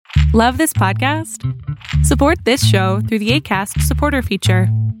Love this podcast? Support this show through the Acast supporter feature.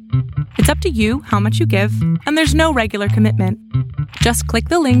 It's up to you how much you give, and there's no regular commitment. Just click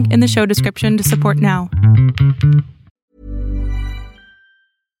the link in the show description to support now.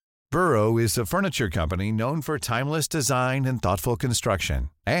 Burrow is a furniture company known for timeless design and thoughtful construction,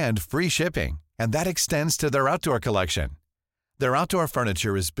 and free shipping, and that extends to their outdoor collection. Their outdoor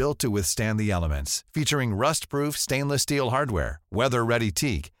furniture is built to withstand the elements, featuring rust-proof stainless steel hardware, weather-ready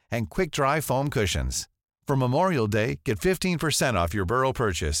teak, and quick-dry foam cushions. For Memorial Day, get 15% off your Burrow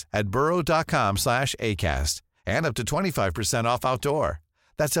purchase at burrow.com/ACAST and up to 25% off outdoor.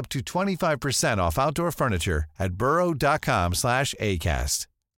 That's up to 25% off outdoor furniture at burrow.com/ACAST.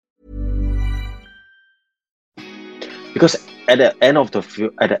 Because at the end of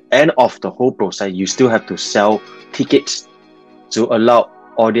the whole process, you still have to sell tickets to allow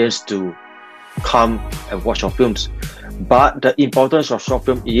audience to come and watch your films. But the importance of short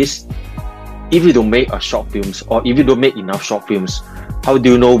film is, if you don't make a short films, or if you don't make enough short films, how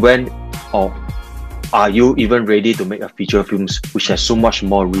do you know when, or are you even ready to make a feature films, which has so much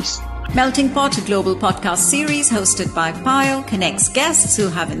more risk? Melting Pot, a global podcast series hosted by Pyle, connects guests who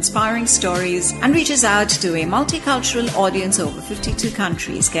have inspiring stories and reaches out to a multicultural audience over 52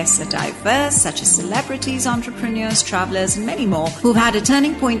 countries. Guests are diverse, such as celebrities, entrepreneurs, travelers, and many more who've had a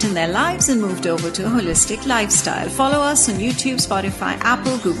turning point in their lives and moved over to a holistic lifestyle. Follow us on YouTube, Spotify,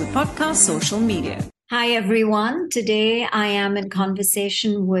 Apple, Google Podcasts, social media. Hi, everyone. Today I am in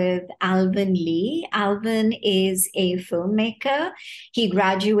conversation with Alvin Lee. Alvin is a filmmaker. He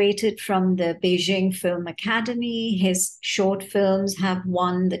graduated from the Beijing Film Academy. His short films have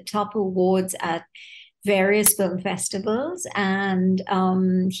won the top awards at various film festivals, and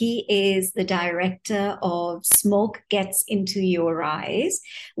he is the director of Smoke Gets Into Your Eyes,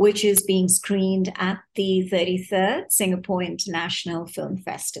 which is being screened at the 33rd Singapore International Film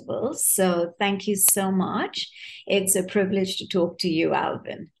Festival. So thank you so much. It's a privilege to talk to you,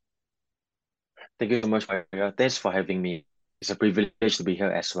 Alvin. Thank you so much, Maria. Thanks for having me. It's a privilege to be here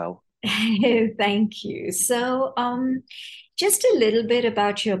as well. Thank you. So just a little bit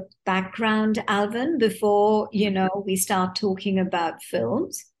about your background, Alvin, before we start talking about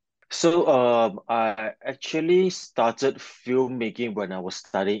films. So I actually started filmmaking when I was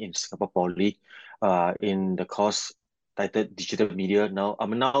studying in Singapore Poly, in the course titled Digital Media. Now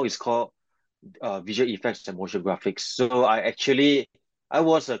it's called Visual Effects and Motion Graphics. So I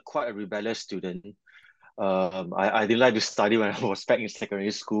was quite a rebellious student. I didn't like to study when I was back in secondary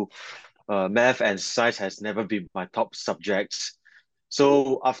school. Math and science has never been my top subjects.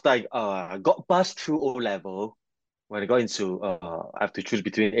 So after I got passed through O-level, when I got into, I have to choose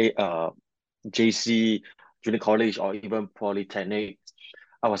between JC, junior college, or even polytechnic,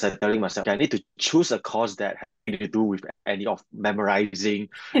 I was telling myself, I need to choose a course that has nothing to do with any of memorizing,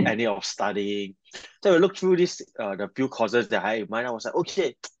 any of studying. So I looked through the few courses that I had in mind. I was like,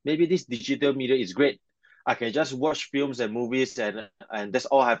 okay, maybe this digital media is great. I can just watch films and movies, and that's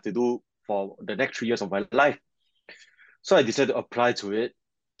all I have to do for the next 3 years of my life. So I decided to apply to it,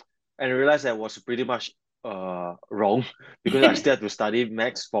 and I realized I was pretty much wrong, because I still have to study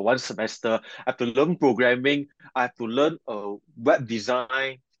maths for one semester. I have to learn programming. I have to learn web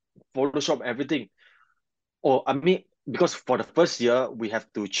design, Photoshop, everything. Because for the first year, we have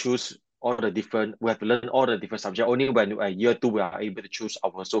to choose we have to learn all the different subjects. Only when at year 2, we are able to choose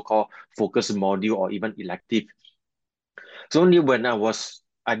our so-called focus module or even elective. So only when I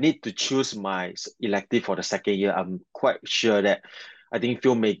need to choose my elective for the second year, I'm quite sure that I think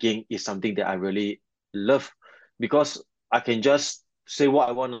filmmaking is something that I really love, because I can just say what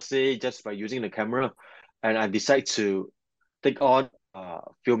I want to say just by using the camera. And I decide to take on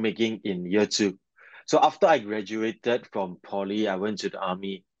filmmaking in year 2. So after I graduated from poly, I went to the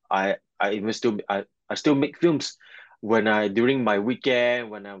army. I still make films during my weekend,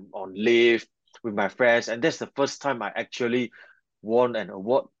 when I'm on leave with my friends, and that's the first time I actually won an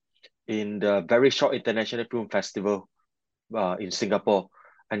award in the Very Short International Film Festival in Singapore,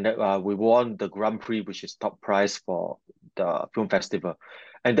 and we won the Grand Prix, which is top prize for the film festival.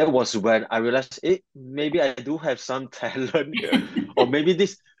 And that was when I realized, maybe I do have some talent, or maybe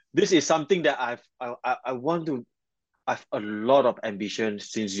this is something that I want to. I have a lot of ambition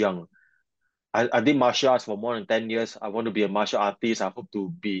since young. I did martial arts for more than 10 years. I want to be a martial artist. I hope to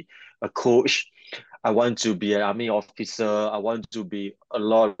be a coach. I want to be an army officer. I want to be a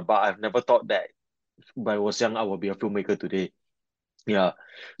lot, but I've never thought that when I was young, I would be a filmmaker today. Yeah.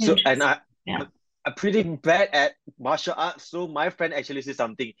 So, and I'm pretty bad at martial arts. So my friend actually said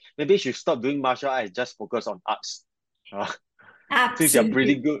something. Maybe you should stop doing martial arts and just focus on arts. Since you're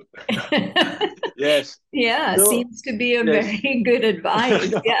pretty Absolutely. good. Yes. Yeah, So seems to be a yes. very good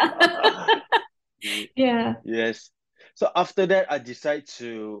advice. Yeah. Yeah. Yes. So after that, I decided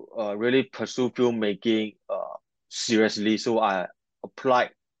to really pursue filmmaking seriously. So I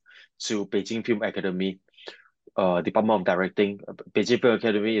applied to Beijing Film Academy, Department of Directing. Beijing Film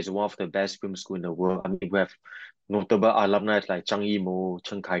Academy is one of the best film school in the world. I mean, we have notable alumni like Zhang Yimou,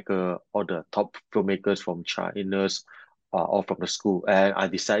 Chen Kaige, all the top filmmakers from China, all from the school. And I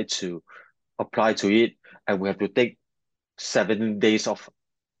decided to apply to it, and we have to take 7 days of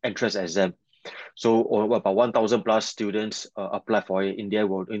entrance exam. So about 1,000 plus students apply for it. In the end,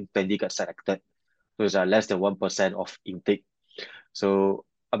 only 20 get selected. So it's less than 1% of intake. So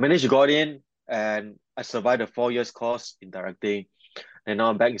I managed to got in, and I survived the 4 years course in directing. And now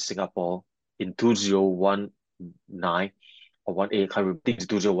I'm back in Singapore in 2019 or 18, I can't remember, I think it's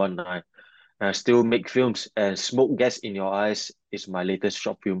 2019. And I still make films, and Smoke Gas in Your Eyes is my latest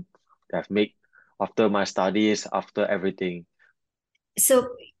short film that I've made after my studies, after everything. So,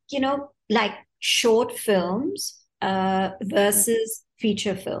 like short films Mm. versus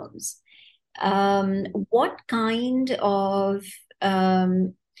feature films. What kind of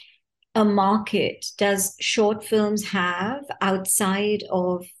a market does short films have outside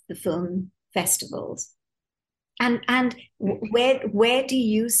of the film festivals? And where do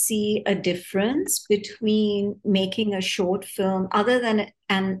you see a difference between making a short film other than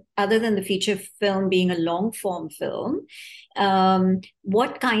the feature film being a long form film?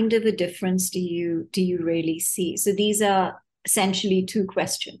 What kind of a difference do you really see? So these are essentially two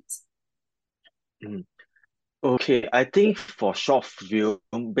questions. Mm. Okay, I think for short film,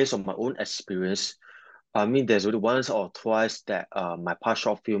 based on my own experience, I mean, there's only once or twice that my past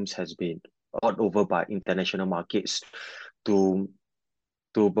short films has been bought over by international markets to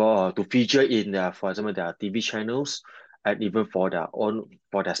to feature in their, for example, their TV channels, and even for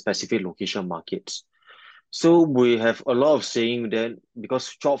their specific location markets. So we have a lot of saying then,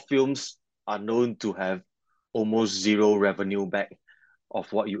 because short films are known to have almost zero revenue back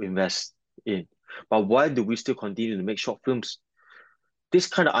of what you invest in. But why do we still continue to make short films? This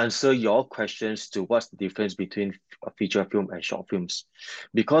kind of answer your questions to what's the difference between a feature film and short films.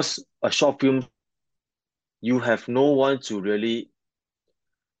 Because a short film, you have no one to really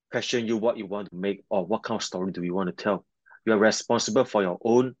question you what you want to make or what kind of story do you want to tell. You are responsible for your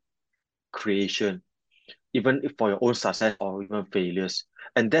own creation, even if for your own success or even failures.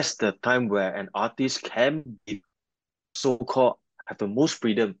 And that's the time where an artist can be so-called have the most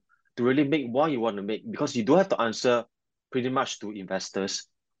freedom to really make what you want to make, because you don't have to answer pretty much to investors.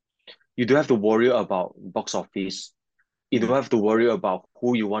 You don't have to worry about box office. You don't have to worry about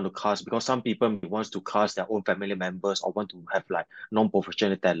who you want to cast, because some people wants to cast their own family members or want to have like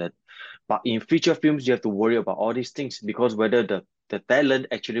non-professional talent. But in feature films, you have to worry about all these things, because whether the talent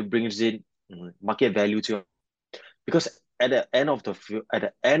actually brings in market value to you. Because at the end of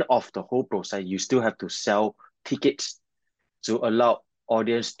the whole process, you still have to sell tickets to allow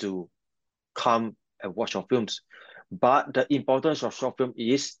audience to come and watch your films. But the importance of short film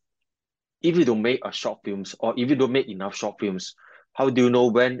is, if you don't make a short films, or if you don't make enough short films, how do you know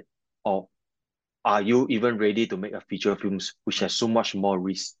when, or are you even ready to make a feature films, which has so much more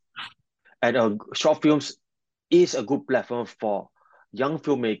risk? And short films is a good platform for young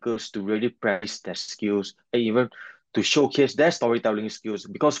filmmakers to really practice their skills, and even to showcase their storytelling skills.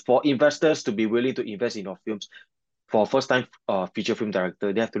 Because for investors to be willing to invest in your films, for first time feature film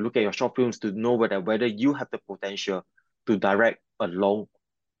director, they have to look at your short films to know whether you have the potential to direct a long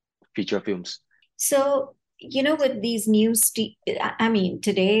feature films. So, with these I mean,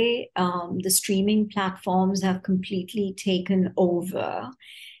 today, the streaming platforms have completely taken over.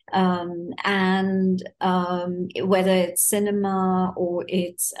 And whether it's cinema or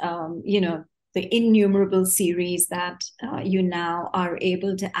it's, the innumerable series that you now are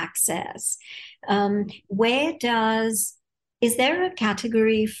able to access. Is there a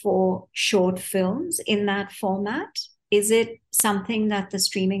category for short films in that format? Is it something that the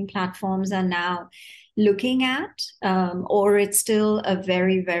streaming platforms are now looking at, or it's still a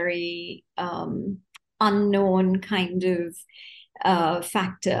very, very unknown kind of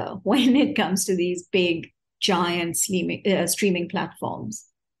factor when it comes to these big, giant streaming platforms?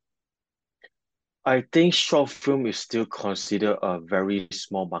 I think short film is still considered a very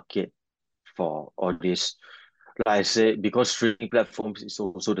small market for all this. Like I said, because streaming platforms is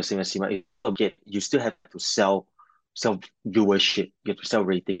also the same as cinema. You still have to sell viewership. You have to sell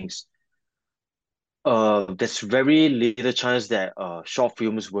ratings. There's very little chance that short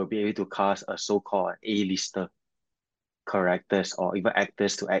films will be able to cast a so-called A-lister characters or even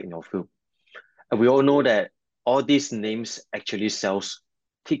actors to act in your film. And we all know that all these names actually sells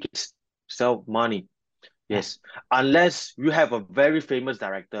tickets, sell money. Yes, unless you have a very famous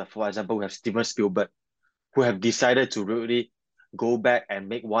director, for example, we have Steven Spielberg, who have decided to really go back and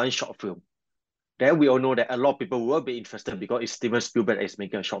make one short film. Then we all know that a lot of people will be interested because it's Steven Spielberg that is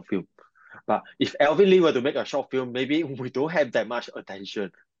making a short film. But if Alvin Lee were to make a short film, maybe we don't have that much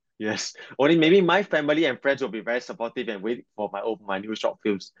attention. Yes, only maybe my family and friends will be very supportive and wait for my new short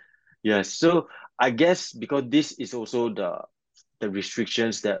films. Yes, so I guess because this is also the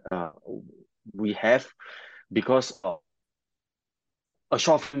restrictions that we have, because a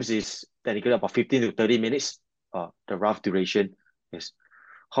short film is technically about 15 to 30 minutes, the rough duration. Yes.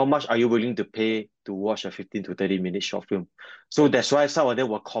 How much are you willing to pay to watch a 15 to 30-minute short film? So that's why some of them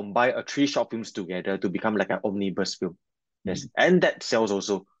will combine three short films together to become like an omnibus film. Yes, and that sells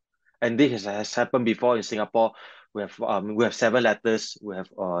also. And this has happened before in Singapore. We have Seven Letters. We have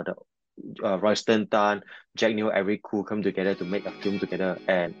Royston Tan, Jack Neo, Eric Khoo come together to make a film together.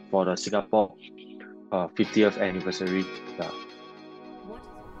 And for the Singapore 50th anniversary,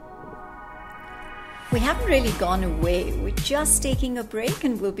 We haven't really gone away. We're just taking a break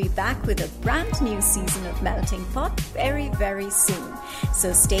and we'll be back with a brand new season of Melting Pot very, very soon.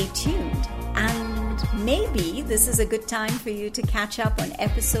 So stay tuned. And maybe this is a good time for you to catch up on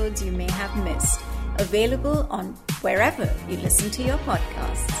episodes you may have missed. Available on wherever you listen to your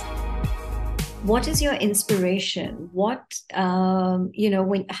podcasts. What is your inspiration? How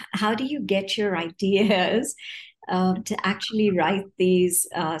do you get your ideas to actually write these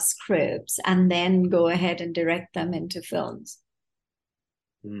scripts and then go ahead and direct them into films?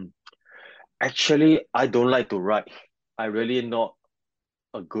 Actually, I don't like to write. I really not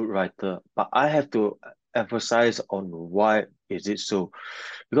a good writer, but I have to emphasize on why is it so.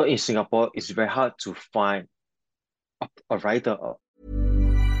 Because in Singapore, it's very hard to find a writer.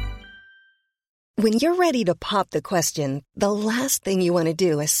 When you're ready to pop the question, the last thing you want to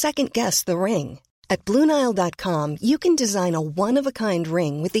do is second guess the ring. At BlueNile.com, you can design a one-of-a-kind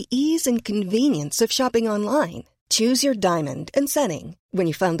ring with the ease and convenience of shopping online. Choose your diamond and setting. When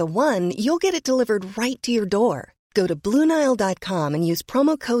you find the one, you'll get it delivered right to your door. Go to BlueNile.com and use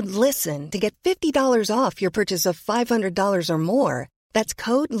promo code LISTEN to get $50 off your purchase of $500 or more. That's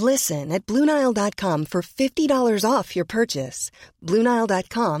code LISTEN at BlueNile.com for $50 off your purchase.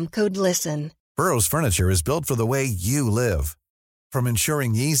 BlueNile.com, code LISTEN. Burrow's furniture is built for the way you live. From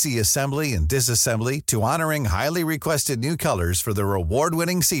ensuring easy assembly and disassembly to honoring highly requested new colors for their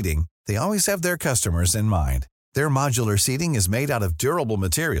award-winning seating, they always have their customers in mind. Their modular seating is made out of durable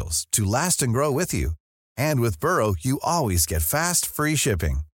materials to last and grow with you. And with Burrow, you always get fast, free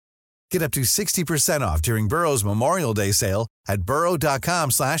shipping. Get up to 60% off during Burrow's Memorial Day sale at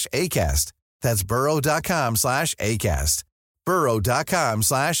burrow.com/ACAST. That's burrow.com/ACAST.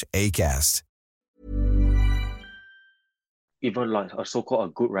 burrow.com/ACAST. Even like a so-called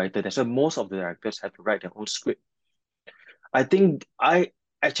a good writer, that's why most of the directors have to write their own script. I think I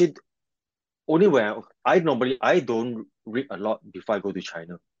actually I don't read a lot before I go to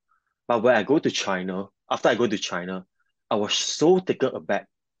China. But when I go to China, after I go to China, I was so taken aback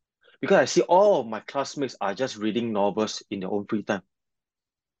because I see all of my classmates are just reading novels in their own free time.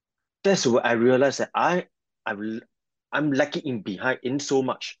 That's where I realized that I'm lacking in behind in so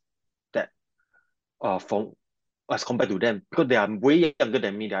much that from as compared to them, because they are way younger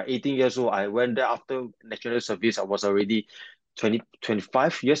than me. They are 18 years old. I went there after national service. I was already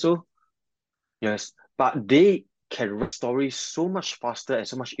 25 years old. Yes, but they can write stories so much faster and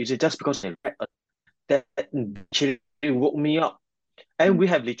so much easier just because they read that actually woke me up. And we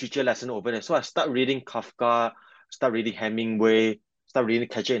have literature lesson over there. So I start reading Kafka, start reading Hemingway, start reading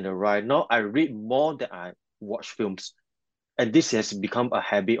Catcher in the Rye. Now I read more than I watch films. And this has become a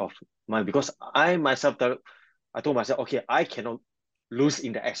habit of mine because I told myself, okay, I cannot lose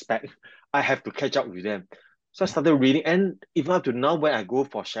in the aspect. I have to catch up with them. So I started reading, and even up to now, when I go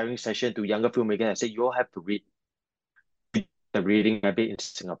for sharing session to younger filmmakers, I say, you all have to read. The reading habit in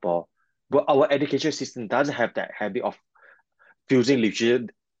Singapore. But our education system doesn't have that habit of fusing literature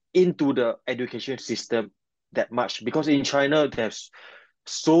into the education system that much. Because in China, there's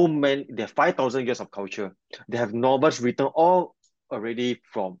so many, there are 5,000 years of culture. They have novels written all already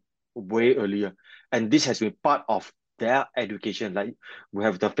from way earlier. And this has been part of their education. Like we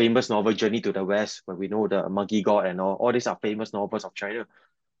have the famous novel Journey to the West, where we know the Monkey God and all these are famous novels of China.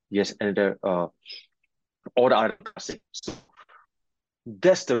 Yes, and all the other classics. So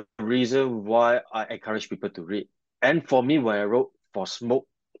that's the reason why I encourage people to read. And for me, when I wrote for Smoke,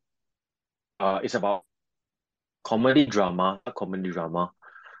 it's about comedy drama,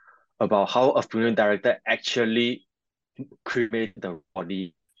 about how a film director actually cremates the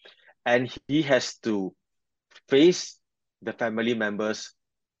body. And he has to face the family members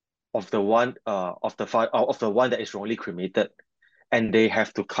of the one of the one that is wrongly cremated, and they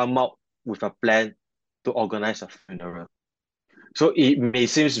have to come out with a plan to organize a funeral. So it may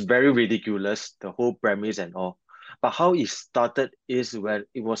seem very ridiculous, the whole premise and all, but how it started is when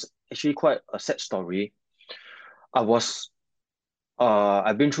it was actually quite a sad story. I was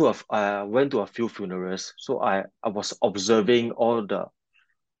I've been through I went to a few funerals, so I was observing all the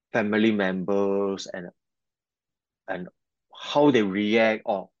family members and how they react,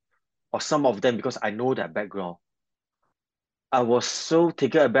 or some of them, because I know their background. I was so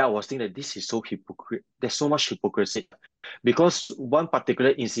taken aback. I was thinking that this is so hypocrite. There's so much hypocrisy. Because one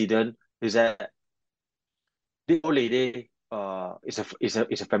particular incident is that the old lady is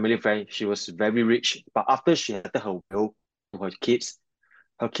a family friend. She was very rich, but after she had her will to her kids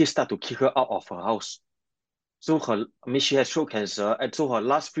start to kick her out of her house. So she has throat cancer, and so her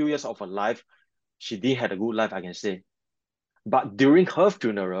last few years of her life, she didn't have a good life, I can say. But during at her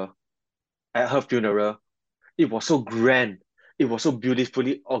funeral, it was so grand. It was so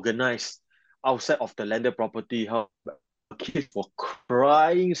beautifully organized outside of the landed property. Her kids were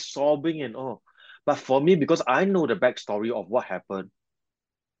crying, sobbing, and all. But for me, because I know the backstory of what happened,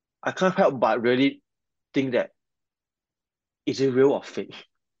 I can't help but really think that, is it real or fake?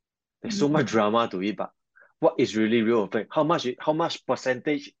 There's so much drama to it, but what is really real or fake? How much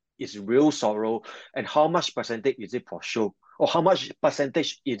percentage is real sorrow, and how much percentage is it for show? Or how much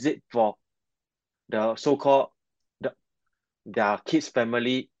percentage is it for the so-called their kids'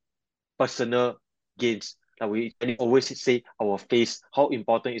 family personal gains? Like we always say, our face, how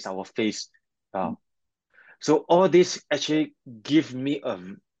important is our face? So all this actually give me a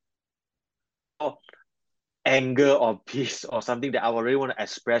anger or peace or something that I really want to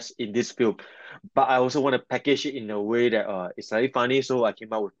express in this film. But I also want to package it in a way that it's slightly funny. So I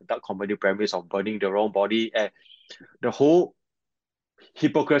came out with the dark comedy premise of burning the wrong body, and the whole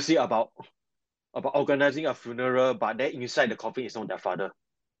hypocrisy about organizing a funeral, but then inside the coffin is not their father.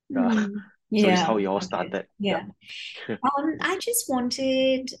 So it's how it all started. Yeah. I just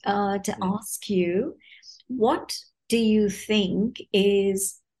wanted to ask you, what do you think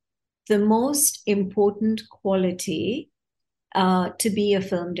is the most important quality to be a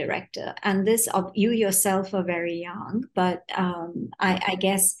film director? And this, you yourself are very young, but I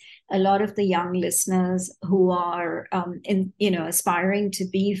guess a lot of the young listeners who are aspiring to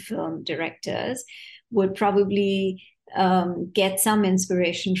be film directors would probably get some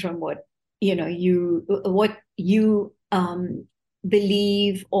inspiration from what you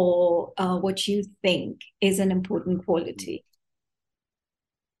believe, or what you think is an important quality.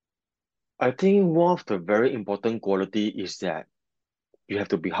 I think one of the very important quality is that you have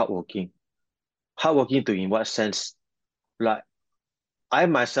to be hardworking. Hardworking to in what sense? Like, I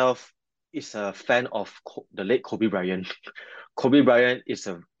myself is a fan of the late Kobe Bryant. Kobe Bryant is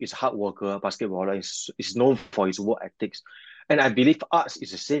a hard worker, basketballer, is known for his work ethics. And I believe arts is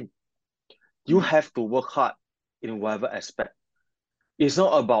the same. You have to work hard in whatever aspect. It's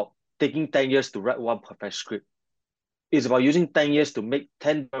not about taking 10 years to write one perfect script. It's about using 10 years to make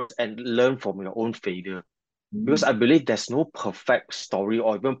 10 errors and learn from your own failure. Because I believe there's no perfect story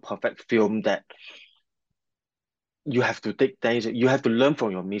or even perfect film that you have to take 10 years. You have to learn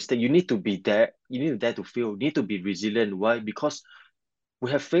from your mistake. You need to be there. You need to dare to fail. You need to be resilient. Why? Because we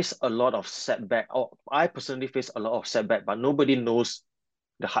have faced a lot of setback. Or I personally face a lot of setback, but nobody knows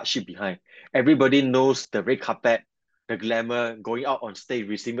the hardship behind. Everybody knows the red carpet, the glamour, going out on stage,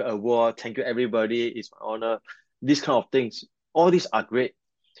 receiving an award. Thank you, everybody. It's my honor. These kind of things. All these are great.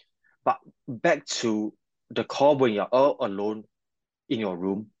 But back to the core, when you're all alone in your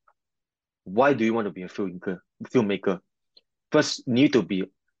room, why do you want to be a filmmaker? First, you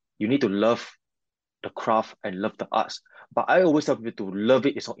need to love the craft and love the arts. But I always tell people to love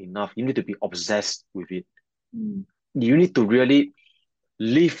it is not enough. You need to be obsessed with it. You need to really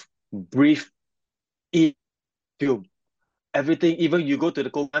live, breathe, eat film. Everything, even you go to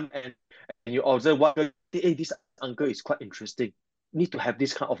the Kogan and you observe what, hey, this uncle is quite interesting. You need to have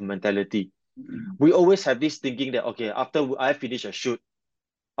this kind of mentality. We always have this thinking that, okay, after I finish a shoot,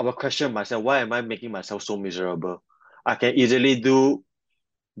 I will question myself, why am I making myself so miserable? I can easily do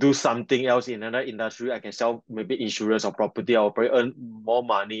something else in another industry. I can sell maybe insurance or property. I'll probably earn more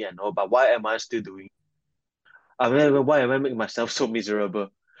money and all, but why am I still doing it? Why am I making myself so miserable?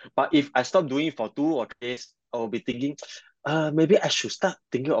 But if I stop doing it for 2 or 3 days, I will be thinking, maybe I should start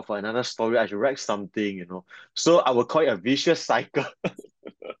thinking of another story. I should write something, So I will call it a vicious cycle.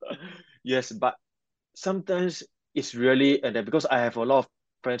 Yes, but sometimes it's really, and because I have a lot of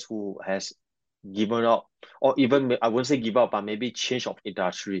friends who has given up, or even I wouldn't say give up, but maybe change of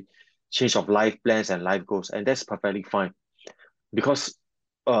industry. change of life plans and life goals, and that's perfectly fine. Because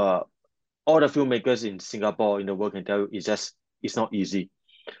all the filmmakers in Singapore, in the world, can tell you it's not easy.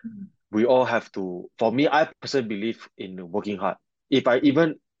 We all have to. For me, I personally believe in working hard.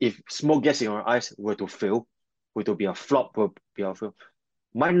 If smoke gets in our eyes were to fail, were to be a flop, were to be a fail,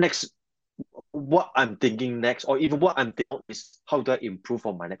 what I'm thinking next, or even what I'm thinking is how do I improve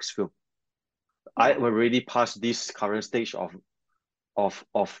on my next film. I already past this current stage of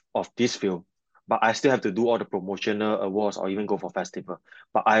this film, but I still have to do all the promotional awards or even go for festival.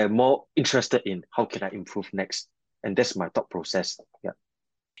 But I am more interested in how can I improve next, and that's my thought process. Yeah.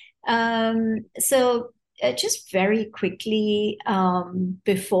 So just very quickly,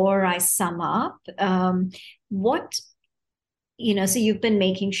 before I sum up, so you've been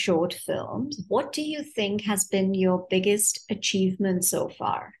making short films. What do you think has been your biggest achievement so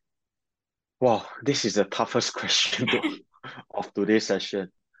far? Wow, this is the toughest question of today's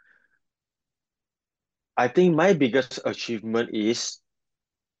session. I think my biggest achievement is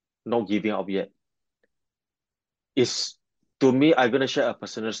not giving up yet. To me, I'm going to share a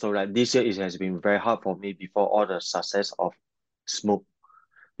personal story. Like this year, it has been very hard for me before all the success of Smoke,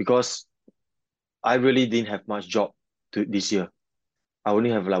 because I really didn't have much job this year. I only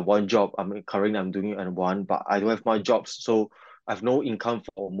have like one job. Currently I'm doing it on one, but I don't have much jobs, so I have no income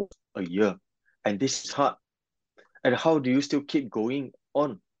for almost a year, and this is hard. And how do you still keep going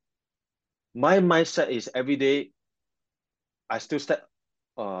on? My mindset is every day I still set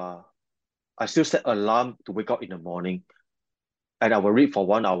alarm to wake up in the morning, and I will read for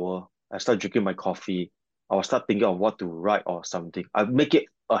 1 hour. I start drinking my coffee. I will start thinking of what to write or something. I make it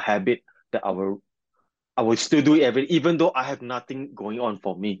a habit that I will still do it even though I have nothing going on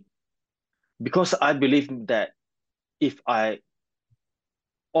for me. Because I believe that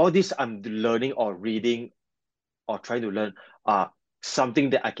all this I'm learning or reading or trying to learn are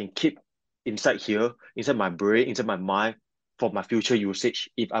something that I can keep inside my brain, inside my mind for my future usage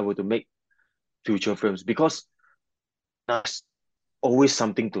if I were to make future films. Because there's always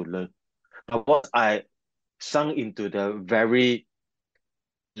something to learn. But once I sunk into the very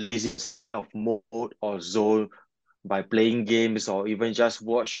lazy mode or zone by playing games or even just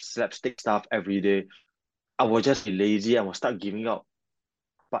watch slapstick stuff every day, I will just be lazy and will start giving up.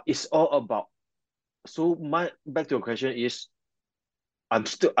 But it's all about, so back to your question is, I'm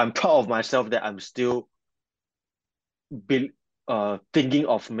proud of myself that I'm still thinking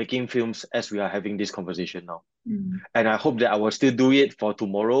of making films as we are having this conversation now. And I hope that I will still do it for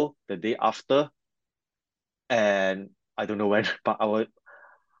tomorrow, the day after, and I don't know when, but I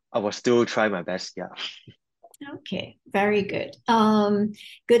will still try my best. Yeah. Okay, very good.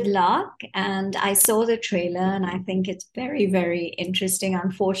 Good luck. And I saw the trailer and I think it's very, very interesting.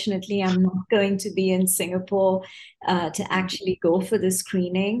 Unfortunately, I'm not going to be in Singapore to actually go for the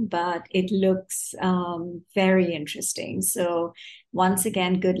screening, but it looks very interesting. So once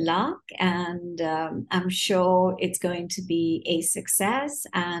again, good luck. And I'm sure it's going to be a success.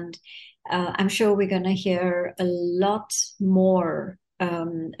 And I'm sure we're going to hear a lot more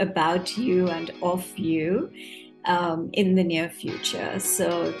about you and of you in the near future.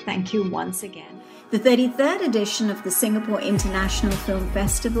 So thank you once again. The 33rd edition of the Singapore International Film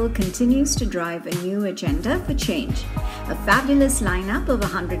Festival continues to drive a new agenda for change. A fabulous lineup of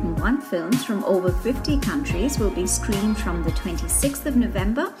 101 films from over 50 countries will be screened from the 26th of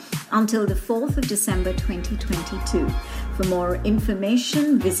November until the 4th of December 2022. For more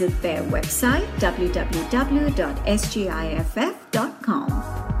information, visit their website www.sgiff.com.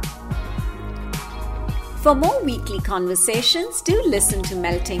 For more weekly conversations, do listen to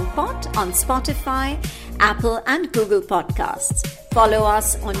Melting Pot on Spotify, Apple and Google Podcasts. Follow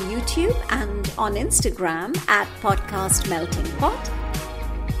us on YouTube and on Instagram at Podcast Melting Pot.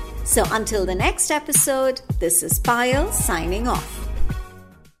 So until the next episode, this is Payal signing off.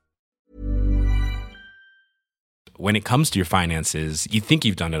 When it comes to your finances, you think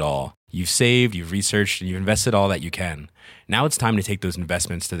you've done it all. You've saved, you've researched, and you've invested all that you can. Now it's time to take those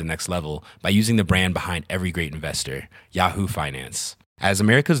investments to the next level by using the brand behind every great investor, Yahoo Finance. As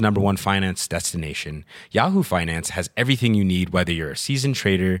America's #1 finance destination, Yahoo Finance has everything you need, whether you're a seasoned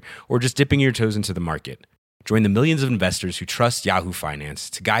trader or just dipping your toes into the market. Join the millions of investors who trust Yahoo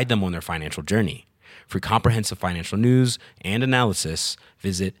Finance to guide them on their financial journey. For comprehensive financial news and analysis,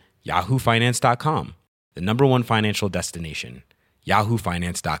 visit yahoofinance.com. The #1 financial destination,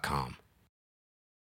 yahoofinance.com.